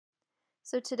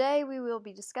So today we will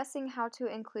be discussing how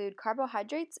to include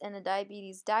carbohydrates in a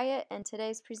diabetes diet, and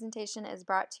today's presentation is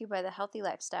brought to you by the Healthy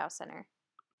Lifestyle Center.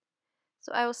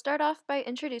 So I will start off by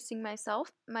introducing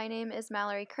myself. My name is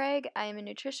Mallory Craig. I am a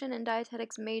nutrition and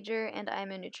dietetics major, and I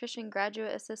am a nutrition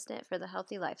graduate assistant for the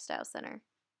Healthy Lifestyle Center.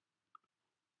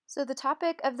 So the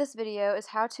topic of this video is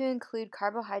how to include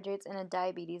carbohydrates in a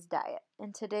diabetes diet.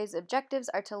 And today's objectives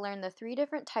are to learn the 3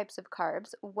 different types of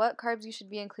carbs, what carbs you should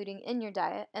be including in your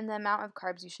diet, and the amount of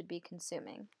carbs you should be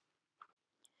consuming.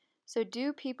 So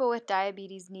do people with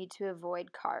diabetes need to avoid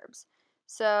carbs?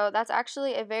 So that's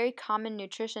actually a very common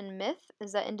nutrition myth,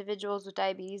 is that individuals with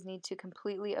diabetes need to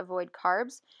completely avoid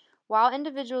carbs. While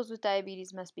individuals with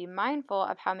diabetes must be mindful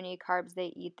of how many carbs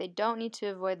they eat, they don't need to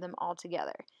avoid them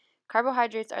altogether.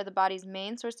 Carbohydrates are the body's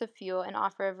main source of fuel and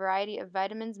offer a variety of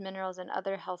vitamins, minerals, and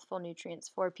other healthful nutrients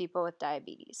for people with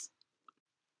diabetes.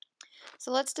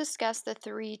 So let's discuss the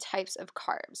 3 types of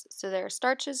carbs. So there are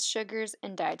starches, sugars,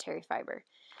 and dietary fiber.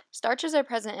 Starches are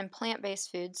present in plant-based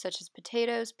foods such as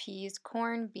potatoes, peas,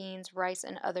 corn, beans, rice,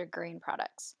 and other grain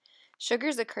products.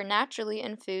 Sugars occur naturally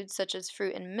in foods such as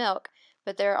fruit and milk,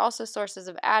 but there are also sources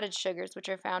of added sugars which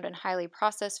are found in highly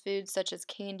processed foods such as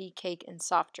candy, cake, and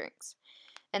soft drinks.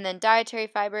 And then dietary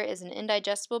fiber is an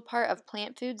indigestible part of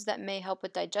plant foods that may help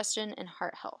with digestion and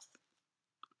heart health.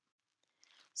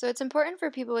 So it's important for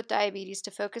people with diabetes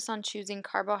to focus on choosing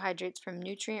carbohydrates from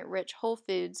nutrient-rich whole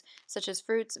foods such as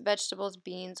fruits, vegetables,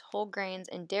 beans, whole grains,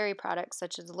 and dairy products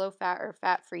such as low-fat or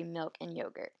fat-free milk and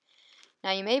yogurt.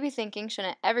 Now you may be thinking,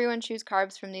 shouldn't everyone choose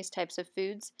carbs from these types of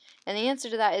foods? And the answer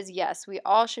to that is yes, we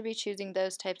all should be choosing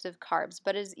those types of carbs,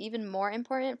 but it is even more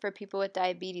important for people with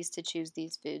diabetes to choose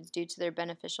these foods due to their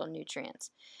beneficial nutrients.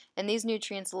 And these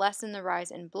nutrients lessen the rise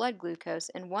in blood glucose,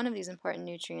 and one of these important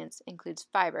nutrients includes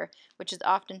fiber, which is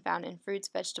often found in fruits,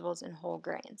 vegetables, and whole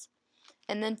grains.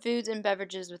 And then foods and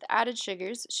beverages with added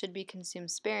sugars should be consumed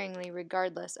sparingly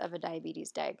regardless of a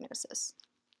diabetes diagnosis.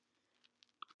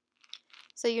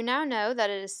 So you now know that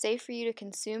it is safe for you to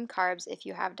consume carbs if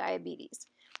you have diabetes.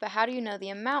 But how do you know the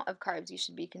amount of carbs you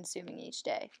should be consuming each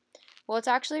day? Well, it's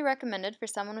actually recommended for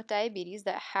someone with diabetes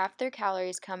that half their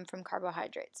calories come from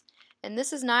carbohydrates. And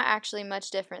this is not actually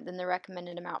much different than the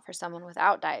recommended amount for someone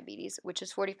without diabetes, which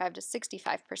is 45 to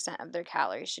 65% of their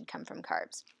calories should come from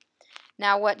carbs.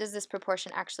 Now, what does this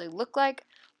proportion actually look like?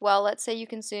 Well, let's say you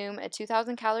consume a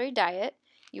 2,000 calorie diet.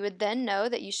 You would then know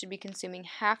that you should be consuming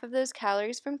half of those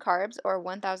calories from carbs, or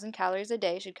 1,000 calories a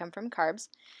day should come from carbs.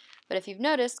 But if you've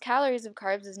noticed, calories of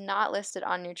carbs is not listed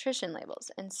on nutrition labels.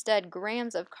 Instead,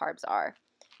 grams of carbs are.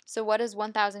 So what is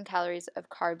 1,000 calories of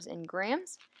carbs in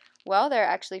grams? Well, there are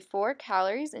actually 4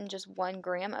 calories in just 1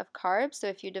 gram of carbs. So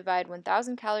if you divide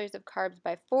 1,000 calories of carbs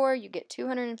by 4, you get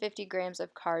 250 grams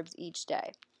of carbs each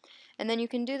day. And then you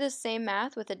can do the same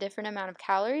math with a different amount of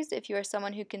calories if you are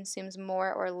someone who consumes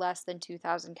more or less than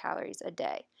 2,000 calories a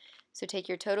day. So take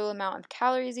your total amount of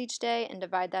calories each day and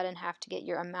divide that in half to get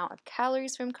your amount of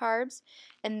calories from carbs,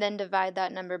 and then divide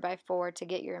that number by 4 to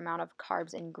get your amount of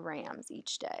carbs in grams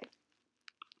each day.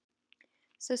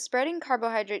 So spreading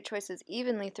carbohydrate choices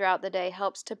evenly throughout the day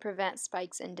helps to prevent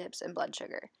spikes and dips in blood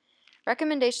sugar.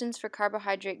 Recommendations for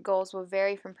carbohydrate goals will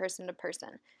vary from person to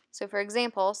person. So for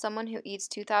example, someone who eats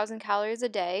 2,000 calories a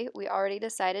day, we already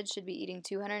decided should be eating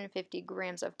 250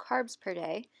 grams of carbs per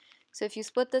day. So if you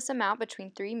split this amount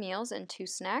between 3 meals and 2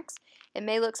 snacks, it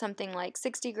may look something like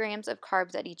 60 grams of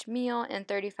carbs at each meal and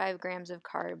 35 grams of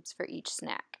carbs for each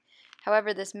snack.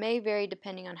 However, this may vary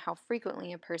depending on how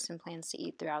frequently a person plans to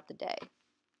eat throughout the day.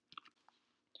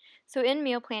 So in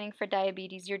meal planning for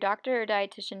diabetes, your doctor or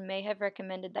dietitian may have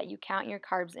recommended that you count your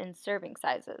carbs in serving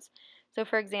sizes. So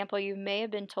for example, you may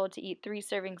have been told to eat 3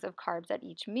 servings of carbs at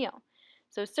each meal.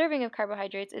 So a serving of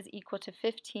carbohydrates is equal to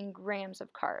 15 grams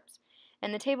of carbs.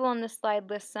 And the table on this slide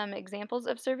lists some examples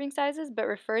of serving sizes, but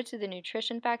refer to the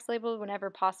nutrition facts label whenever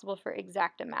possible for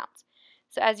exact amounts.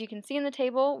 So as you can see in the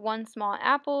table, 1 small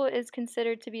apple is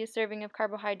considered to be a serving of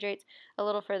carbohydrates. A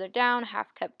little further down,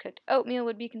 half cup cooked oatmeal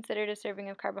would be considered a serving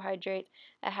of carbohydrates.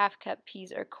 A half cup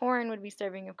peas or corn would be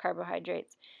serving of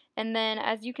carbohydrates. And then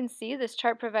as you can see, this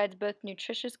chart provides both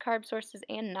nutritious carb sources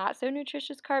and not so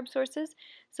nutritious carb sources.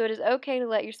 So it is okay to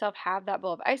let yourself have that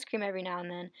bowl of ice cream every now and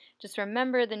then. Just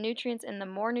remember the nutrients in the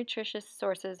more nutritious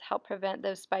sources help prevent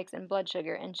those spikes in blood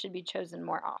sugar and should be chosen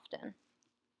more often.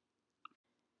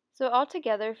 So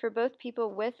altogether, for both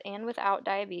people with and without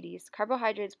diabetes,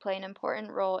 carbohydrates play an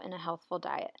important role in a healthful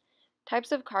diet.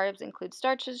 Types of carbs include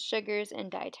starches, sugars, and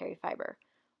dietary fiber.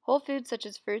 Whole foods such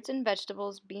as fruits and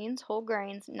vegetables, beans, whole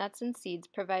grains, nuts, and seeds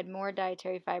provide more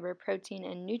dietary fiber, protein,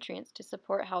 and nutrients to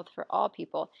support health for all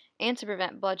people and to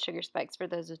prevent blood sugar spikes for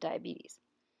those with diabetes.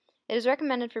 It is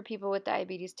recommended for people with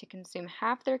diabetes to consume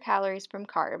half their calories from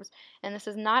carbs, and this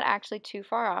is not actually too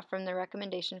far off from the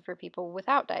recommendation for people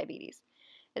without diabetes.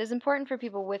 It is important for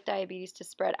people with diabetes to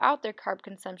spread out their carb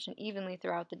consumption evenly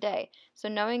throughout the day, so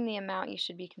knowing the amount you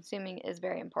should be consuming is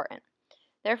very important.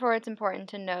 Therefore, it's important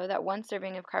to know that one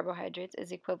serving of carbohydrates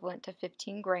is equivalent to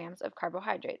 15 grams of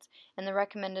carbohydrates, and the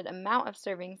recommended amount of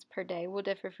servings per day will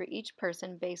differ for each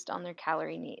person based on their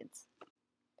calorie needs.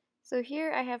 So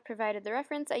here I have provided the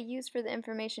reference I used for the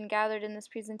information gathered in this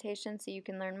presentation so you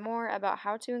can learn more about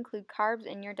how to include carbs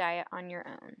in your diet on your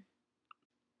own.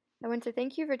 I want to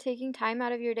thank you for taking time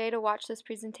out of your day to watch this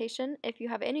presentation. If you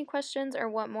have any questions or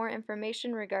want more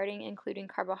information regarding including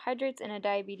carbohydrates in a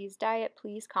diabetes diet,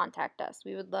 please contact us.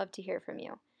 We would love to hear from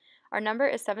you. Our number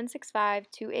is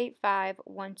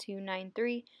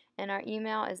 765-285-1293 and our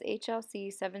email is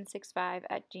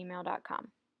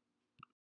hlc765@gmail.com.